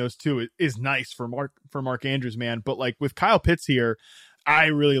between those two is nice for Mark Andrews, man. But like with Kyle Pitts here, I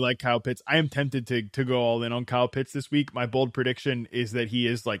really like Kyle Pitts. I am tempted to go all in on Kyle Pitts this week. My bold prediction is that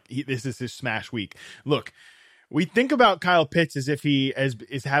this is his smash week. Look, we think about Kyle Pitts as if he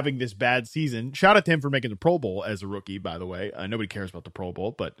is having this bad season. Shout out to him for making the Pro Bowl as a rookie, by the way. Nobody cares about the Pro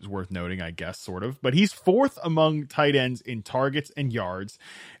Bowl, but it's worth noting, I guess, sort of. But he's 4th among tight ends in targets and yards.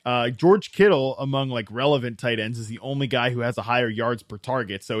 George Kittle, among relevant tight ends, is the only guy who has a higher yards per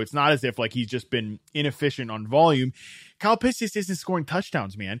target. So it's not as if he's just been inefficient on volume. Kyle Pitts just isn't scoring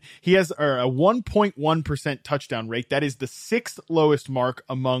touchdowns, man. He has a 1.1% touchdown rate. That is the 6th lowest mark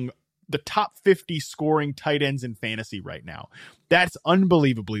among the top 50 scoring tight ends in fantasy right now. That's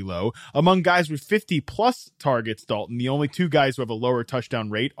unbelievably low. Among guys with 50 plus targets, Dalton, the only 2 guys who have a lower touchdown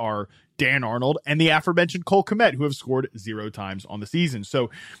rate are Dan Arnold and the aforementioned Cole Kmet, who have scored 0 times on the season.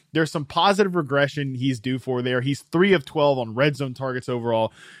 So there's some positive regression he's due for there. He's 3 of 12 on red zone targets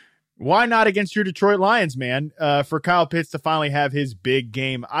overall. Why not against your Detroit Lions, man? For Kyle Pitts to finally have his big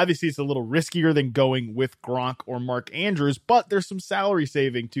game. Obviously, it's a little riskier than going with Gronk or Mark Andrews, but there's some salary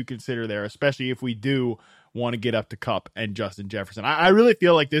saving to consider there, especially if we do want to get up to Kupp and Justin Jefferson. I really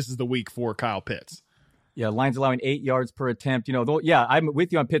feel like this is the week for Kyle Pitts. Yeah, Lions allowing 8 yards per attempt. I'm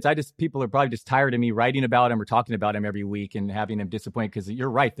with you on Pitts. People are probably just tired of me writing about him or talking about him every week and having him disappointed because you're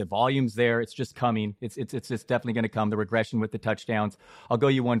right. The volume's there. It's just coming. It's just definitely going to come. The regression with the touchdowns. I'll go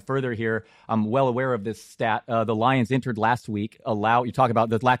you one further here. I'm well aware of this stat. The Lions entered last week. You talk about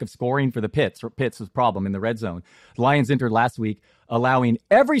the lack of scoring for the Pitts. Pitts was a problem in the red zone. The Lions entered last week, allowing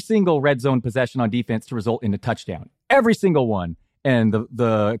every single red zone possession on defense to result in a touchdown. Every single one. And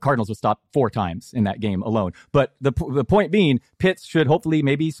the Cardinals will stop 4 times in that game alone. But the point being, Pitts should hopefully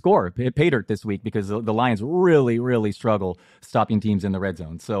maybe score pay dirt this week because the Lions really, really struggle stopping teams in the red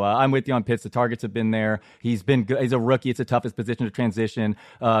zone. So I'm with you on Pitts. The targets have been there. He's been good. He's a rookie. It's the toughest position to transition.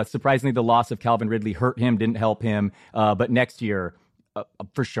 Surprisingly, the loss of Calvin Ridley hurt him, didn't help him. But next year,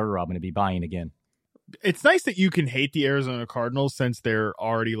 for sure, I'm going to be buying again. It's nice that you can hate the Arizona Cardinals since they're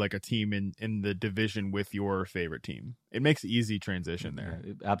already like a team in the division with your favorite team. It makes easy transition there.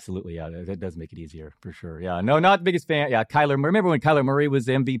 Absolutely. Yeah, that does make it easier for sure. Yeah, no, not the biggest fan. Yeah, remember when Kyler Murray was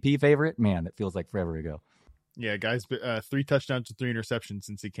the MVP favorite? Man, that feels like forever ago. Yeah, guys, 3 touchdowns and 3 interceptions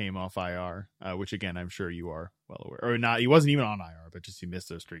since he came off IR, which again, I'm sure you are well aware. Or not, he wasn't even on IR, but just he missed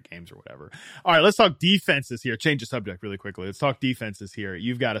those 3 games or whatever. All right, let's talk defenses here. Change the subject really quickly. Let's talk defenses here.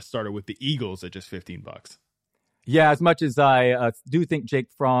 You've got a starter with the Eagles at just $15. Yeah, as much as I do think Jake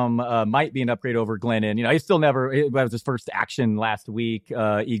Fromm might be an upgrade over Glennon, you know, he's still never, it was his first action last week.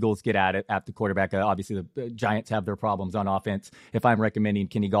 Eagles get at it at the quarterback. Obviously, the Giants have their problems on offense. If I'm recommending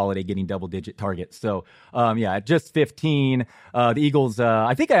Kenny Golladay getting double-digit targets. So, yeah, just 15. The Eagles,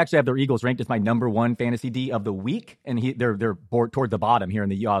 I think I actually have their Eagles ranked as my number 1 fantasy D of the week, and they're toward the bottom here in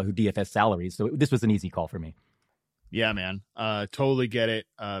the Yahoo DFS salaries. So this was an easy call for me. Yeah, man. Totally get it.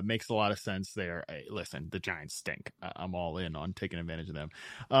 Makes a lot of sense there. Hey, listen, the Giants stink. I'm all in on taking advantage of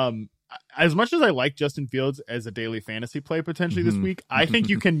them. As much as I like Justin Fields as a daily fantasy play potentially this week, I think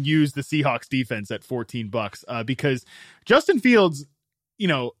you can use the Seahawks defense at $14 because Justin Fields, you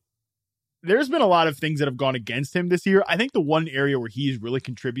know, there's been a lot of things that have gone against him this year. I think the one area where he's really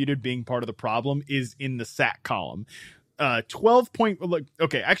contributed being part of the problem is in the sack column. 12 point,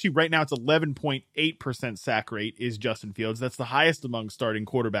 okay, actually right now it's 11.8% sack rate is Justin Fields. That's the highest among starting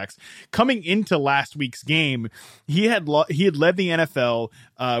quarterbacks. Coming into last week's game, he had led the NFL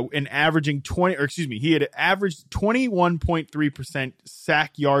in averaging he had averaged 21.3%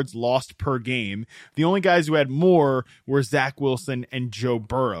 sack yards lost per game. The only guys who had more were Zach Wilson and Joe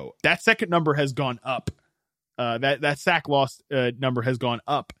Burrow. That second number has gone up. That sack loss number has gone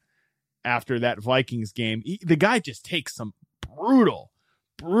up after that Vikings game. The guy just takes some brutal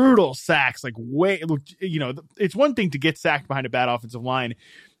sacks. Like, you know, it's one thing to get sacked behind a bad offensive line.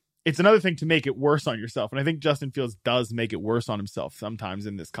 It's another thing to make it worse on yourself. And I think Justin Fields does make it worse on himself sometimes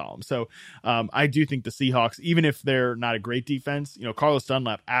in this column. So I do think the Seahawks, even if they're not a great defense, you know, Carlos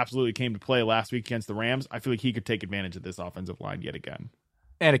Dunlap absolutely came to play last week against the Rams. I feel like he could take advantage of this offensive line yet again.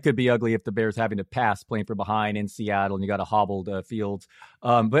 And it could be ugly if the Bears having to pass playing from behind in Seattle and you got a hobbled Fields.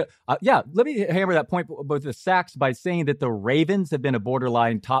 But let me hammer that point with the sacks by saying that the Ravens have been a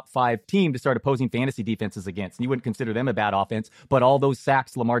borderline top 5 team to start opposing fantasy defenses against. And you wouldn't consider them a bad offense, but all those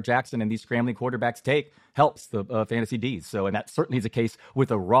sacks Lamar Jackson and these scrambling quarterbacks take helps the fantasy Ds. So, and that certainly is the case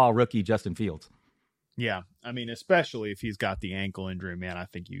with a raw rookie Justin Fields. Yeah, I mean, especially if he's got the ankle injury, man. I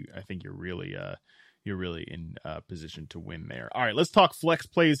think you're really in position to win there. All right, let's talk flex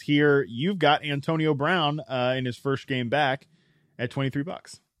plays here. You've got Antonio Brown in his first game back at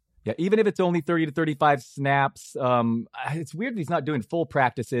 $23. Yeah, even if it's only 30 to 35 snaps, it's weird that he's not doing full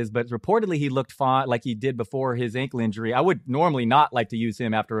practices, but reportedly he looked fine like he did before his ankle injury. I would normally not like to use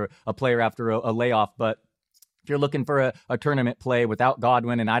him after a player after a layoff, but if you're looking for a tournament play without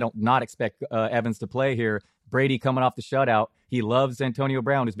Godwin, and I don't not expect Evans to play here, Brady coming off the shutout. He loves Antonio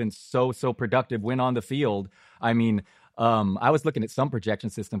Brown, who's been so productive when on the field. I mean, I was looking at some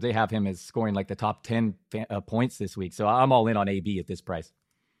projection systems. They have him as scoring like the top 10 points this week. So I'm all in on AB at this price.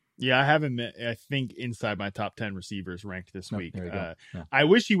 Yeah, I have him, I think, inside my top 10 receivers ranked this week. There you go. Yeah. I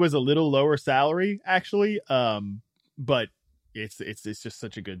wish he was a little lower salary, actually, but it's just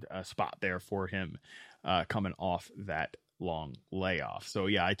such a good spot there for him coming off that long layoff. So,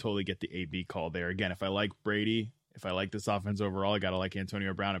 yeah, I totally get the AB call there. Again, if I like Brady, if I like this offense overall, I got to like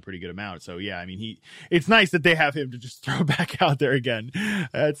Antonio Brown a pretty good amount. So, yeah, I mean, it's nice that they have him to just throw back out there again.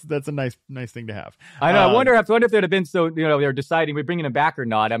 That's a nice thing to have. I know. I wonder if there'd have been they're deciding we're bringing him back or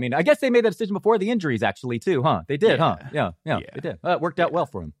not. I mean, I guess they made that decision before the injuries actually too, huh? They did, huh? Yeah, they did. It worked out well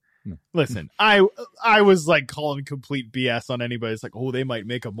for him. Listen, I was like calling complete BS on anybody. It's like, oh, they might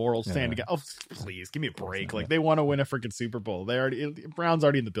make a moral stand again. Oh, please give me a break. Like, they want to win a freaking Super Bowl. Brown's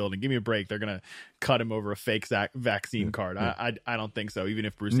already in the building. Give me a break. They're gonna cut him over a fake vaccine card. I don't think so. Even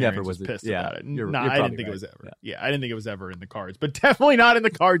if Bruce Arians was pissed about it. I didn't think it was ever. Yeah, I didn't think it was ever in the cards. But definitely not in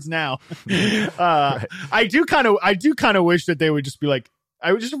the cards now. Right. I do kind of wish that they would just be like,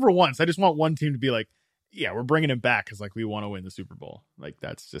 I would just for once. I just want one team to be like, yeah, we're bringing him back because like we want to win the Super Bowl. Like,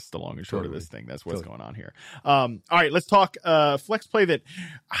 that's just the long and short of this thing. That's what's going on here. All right, let's talk flex play that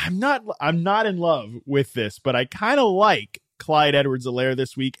I'm not in love with this, but I kind of like Clyde Edwards-Helaire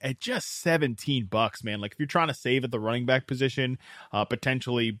this week at just $17, man. Like, if you're trying to save at the running back position,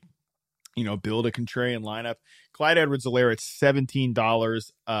 potentially, build a contrarian lineup, Clyde Edwards-Helaire at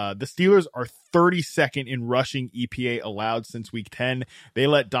 $17. The Steelers are 32nd in rushing EPA allowed since week 10. They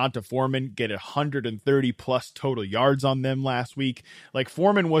let Donta Foreman get 130 plus total yards on them last week. Like,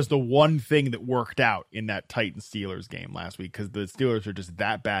 Foreman was the one thing that worked out in that Titans Steelers game last week, because the Steelers are just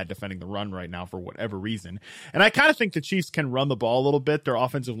that bad defending the run right now for whatever reason. And I kind of think the Chiefs can run the ball a little bit. Their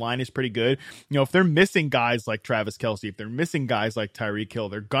offensive line is pretty good. You know, if they're missing guys like Travis Kelce, if they're missing guys like Tyreek Hill,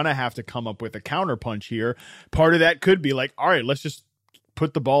 they're gonna have to come up with a counterpunch here. Part of that could be like, all right, let's just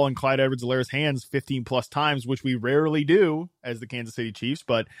put the ball in Clyde Edwards-Helaire's hands 15 plus times, which we rarely do as the Kansas City Chiefs,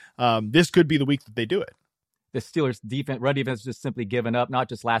 but this could be the week that they do it. The Steelers' run defense just simply given up, not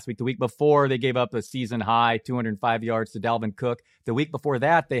just last week. The week before, they gave up a season high 205 yards to Dalvin Cook. The week before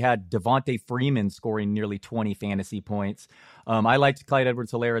that, they had Devontae Freeman scoring nearly 20 fantasy points. I liked Clyde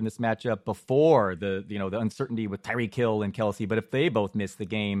Edwards-Helaire in this matchup before the uncertainty with Tyreek Hill and Kelce. But if they both miss the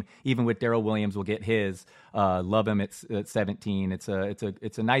game, even with Darrell Williams will get his. Love him at 17. It's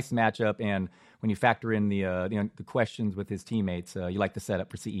a nice matchup, and when you factor in the questions with his teammates, you like the setup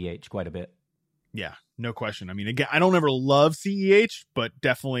for CEH quite a bit. Yeah, no question. I mean, again, I don't ever love CEH, but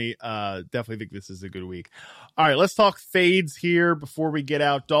definitely think this is a good week. All right, let's talk fades here before we get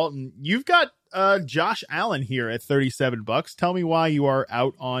out. Dalton, you've got Josh Allen here at $37. Tell me why you are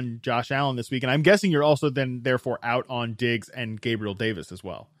out on Josh Allen this week. And I'm guessing you're also then therefore out on Diggs and Gabriel Davis as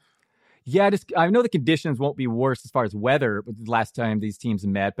well. Yeah, I know the conditions won't be worse as far as weather the last time these teams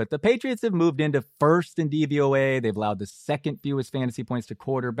met, but the Patriots have moved into first in DVOA. They've allowed the second fewest fantasy points to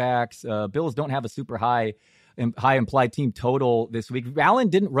quarterbacks. Bills don't have a super high implied team total this week. Allen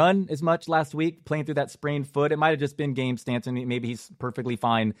didn't run as much last week, playing through that sprained foot. It might have just been game stance, and maybe he's perfectly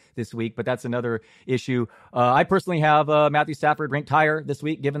fine this week, but that's another issue. I personally have Matthew Stafford ranked higher this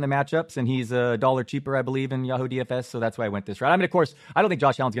week, given the matchups, and he's $1 cheaper, I believe, in Yahoo DFS, so that's why I went this route. I mean, of course, I don't think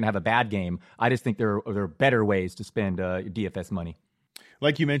Josh Allen's going to have a bad game. I just think there are better ways to spend your DFS money.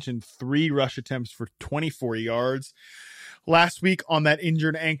 Like you mentioned, 3 rush attempts for 24 yards. Last week on that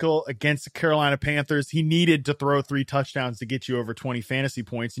injured ankle against the Carolina Panthers, he needed to throw 3 touchdowns to get you over 20 fantasy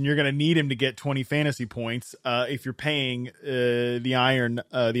points, and you're going to need him to get 20 fantasy points if you're paying the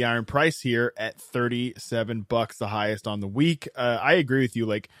iron price here at $37, the highest on the week. I agree with you.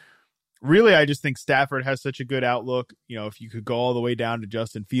 Like, really, I just think Stafford has such a good outlook. You know, if you could go all the way down to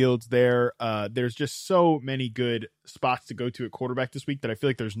Justin Fields there's just so many good spots to go to at quarterback this week that I feel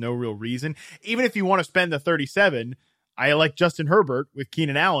like there's no real reason. Even if you want to spend the 37, I like Justin Herbert with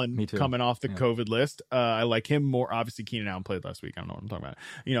Keenan Allen coming off the COVID list. I like him more. Obviously, Keenan Allen played last week. I don't know what I'm talking about.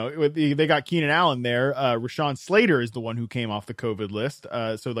 You know, they got Keenan Allen there. Rashawn Slater is the one who came off the COVID list.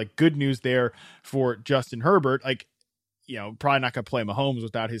 So, like, good news there for Justin Herbert. Like, you know, probably not going to play Mahomes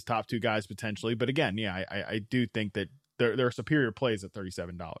without his top 2 guys potentially. But again, yeah, I do think that there are superior plays at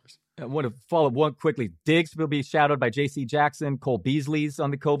 $37. I want to follow up one quickly. Diggs will be shadowed by J.C. Jackson. Cole Beasley's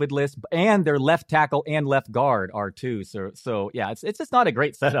on the COVID list, and their left tackle and left guard are too. So yeah, it's just not a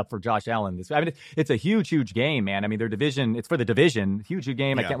great setup for Josh Allen. I mean, it's a huge game, man. I mean, their division, it's for the division. Huge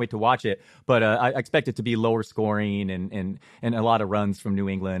game. Yeah. I can't wait to watch it. But I expect it to be lower scoring and a lot of runs from New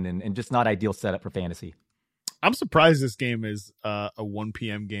England and just not ideal setup for fantasy. I'm surprised this game is a 1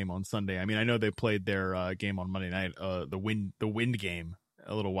 p.m. game on Sunday. I mean, I know they played their game on Monday night, the wind game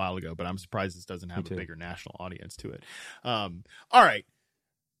a little while ago, but I'm surprised this doesn't have a bigger national audience to it. All right.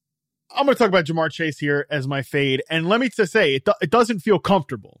 I'm going to talk about Ja'Marr Chase here as my fade. And let me just say, it doesn't feel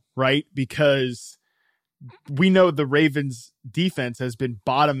comfortable, right? Because we know the Ravens defense has been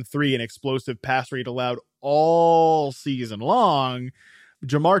bottom 3 in explosive pass rate allowed all season long.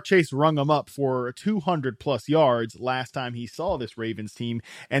 Ja'Marr Chase rung them up for 200 plus yards last time he saw this Ravens team,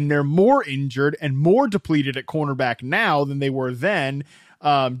 and they're more injured and more depleted at cornerback now than they were then.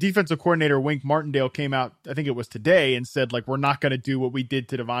 Defensive coordinator Wink Martindale came out, I think it was today, and said, like, we're not going to do what we did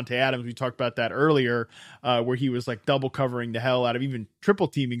to Davante Adams. We talked about that earlier, where he was like double covering the hell out of, even triple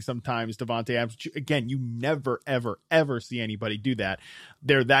teaming sometimes Davante Adams. Again, you never, ever, ever see anybody do that.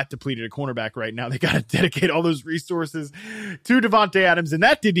 They're that depleted at cornerback right now. They got to dedicate all those resources to Davante Adams, and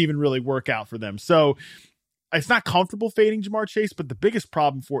that didn't even really work out for them. So it's not comfortable fading Ja'Marr Chase, but the biggest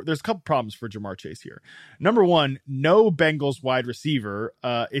problem there's a couple problems for Ja'Marr Chase here. Number one, no Bengals wide receiver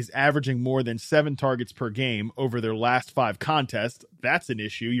is averaging more than 7 targets per game over their last 5 contests. That's an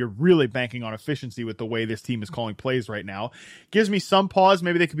issue. You're really banking on efficiency with the way this team is calling plays right now. Gives me some pause.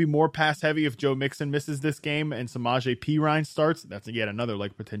 Maybe they could be more pass heavy if Joe Mixon misses this game and Samaje Perine starts. That's yet another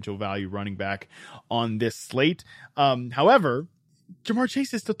like potential value running back on this slate. However, Ja'Marr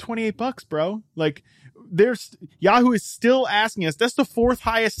Chase is still $28, bro. Like, Yahoo is still asking us. That's the 4th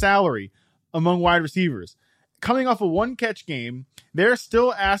highest salary among wide receivers. coming off a one-catch game, they're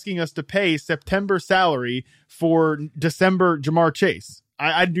still asking us to pay September salary for December Ja'Marr Chase.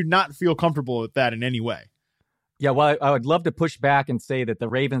 I do not feel comfortable with that in any way. Yeah, well, I would love to push back and say that the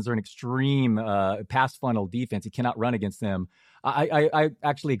Ravens are an extreme pass funnel defense. You cannot run against them. I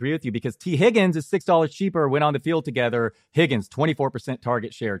actually agree with you because T. Higgins is $6 cheaper, went on the field together. Higgins, 24%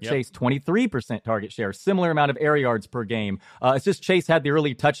 target share. Yep. Chase, 23% target share. Similar amount of air yards per game. It's just Chase had the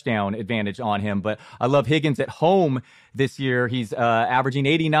early touchdown advantage on him, but I love Higgins at home this year. He's averaging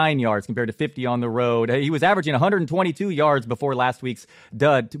 89 yards compared to 50 on the road. He was averaging 122 yards before last week's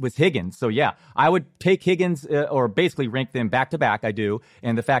dud with Higgins. So, yeah, I would take Higgins or basically rank them back-to-back, I do.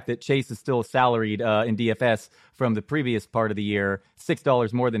 And the fact that Chase is still salaried in DFS from the previous part of the year,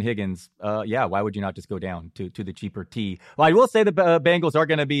 $6 more than Higgins. Yeah, why would you not just go down to the cheaper T? Well, I will say the Bengals are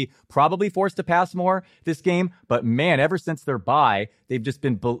going to be probably forced to pass more this game, but man, ever since their bye, they've just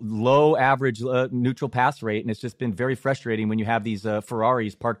been below average neutral pass rate, and it's just been very frustrating when you have these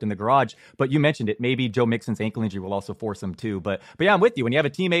Ferraris parked in the garage. But you mentioned it. Maybe Joe Mixon's ankle injury will also force them too. But yeah, I'm with you. When you have a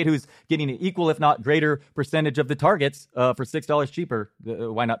teammate who's getting an equal, if not greater, percentage of the targets for $6 cheaper,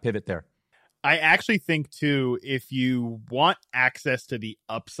 why not pivot there? I actually think, too, if you want access to the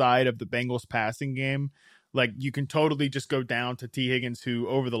upside of the Bengals passing game, like you can totally just go down to T. Higgins, who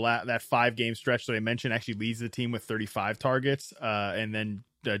over that 5-game stretch that I mentioned actually leads the team with 35 targets. And then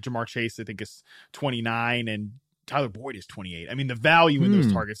Ja'Marr Chase, I think, is 29, and Tyler Boyd is 28. I mean, the value in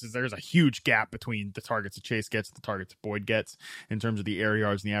those targets is there's a huge gap between the targets that Chase gets and the targets that Boyd gets in terms of the air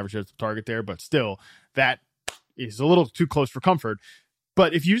yards and the average yards per target there. But still, that is a little too close for comfort.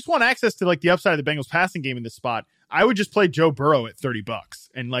 But if you just want access to like the upside of the Bengals passing game in this spot, I would just play Joe Burrow at $30.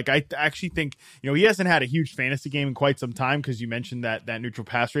 And like, I actually think, he hasn't had a huge fantasy game in quite some time because you mentioned that neutral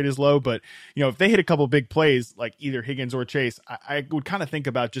pass rate is low. But, if they hit a couple big plays, like either Higgins or Chase, I would kind of think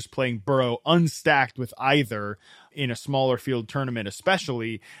about just playing Burrow unstacked with either in a smaller field tournament,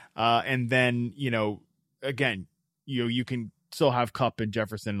 especially. And then, again, you can still have Kupp and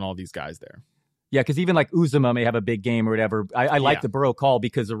Jefferson and all these guys there. Yeah, because even like Uzomah may have a big game or whatever. I like the Burrow call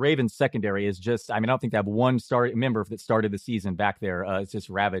because the Ravens secondary is just, I don't think they have one member that started the season back there. It's just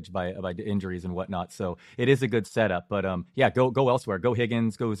ravaged by injuries and whatnot. So it is a good setup. But yeah, go elsewhere. Go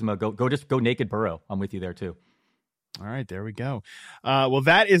Higgins, go Uzomah, go naked Burrow. I'm with you there too. All right, there we go. Well,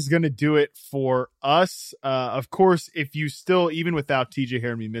 that is going to do it for us. Of course, if you still, even without TJ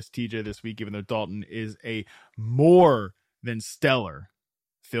here, and we missed TJ this week, even though Dalton is a more than stellar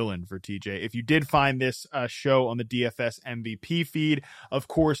fill-in for TJ. If you did find this show on the DFS MVP feed, of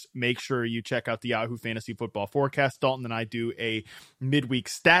course, make sure you check out the Yahoo Fantasy Football Forecast. Dalton and I do a midweek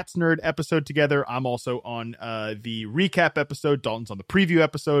Stats Nerd episode together. I'm also on the recap episode. Dalton's on the preview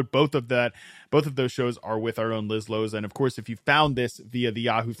episode. Both of those shows are with our own Liz Loza. And of course, if you found this via the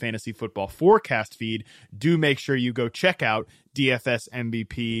Yahoo Fantasy Football Forecast feed, do make sure you go check out DFS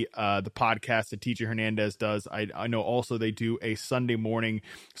MVP, the podcast that TJ Hernandez does. I know also they do a Sunday morning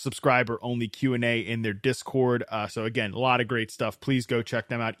subscriber only Q&A in their Discord. So again, a lot of great stuff. Please go check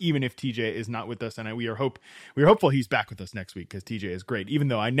them out, even if TJ is not with us. And we are hopeful he's back with us next week because TJ is great, even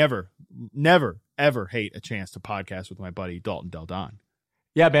though I never, ever hate a chance to podcast with my buddy Dalton Del Don.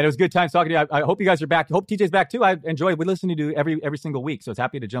 Yeah, man, it was a good time talking to you. I hope you guys are back. I hope TJ's back too. I enjoy listening to you every single week. So it's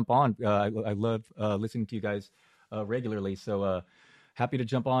happy to jump on. I love listening to you guys regularly. So happy to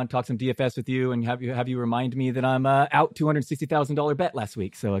jump on, talk some DFS with you, and have you remind me that I'm out $260,000 bet last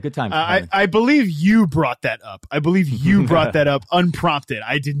week. So a good time. I believe you brought that up. I believe you brought that up unprompted.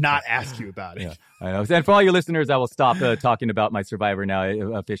 I did not ask you about it. Yeah, I know. And for all your listeners, I will stop talking about my Survivor now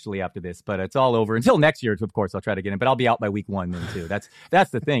officially after this, but it's all over until next year. Of course, I'll try to get in, but I'll be out by week 1 then too. That's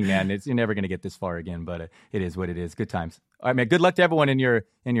the thing, man. You're never going to get this far again, but it is what it is. Good times. All right, man. Good luck to everyone in your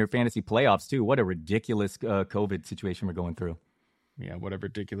fantasy playoffs too. What a ridiculous COVID situation we're going through. Yeah, what a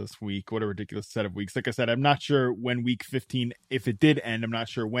ridiculous week. What a ridiculous set of weeks. Like I said, I'm not sure when week 15, if it did end, I'm not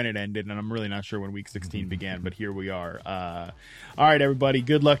sure when it ended, and I'm really not sure when week 16 began, but here we are. All right, everybody,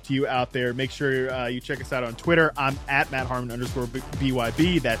 good luck to you out there. Make sure you check us out on Twitter. I'm at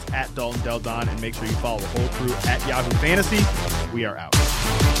 @MattHarmon_BYB. That's at Dalton Del Don, and make sure you follow the whole crew at Yahoo Fantasy. We are out.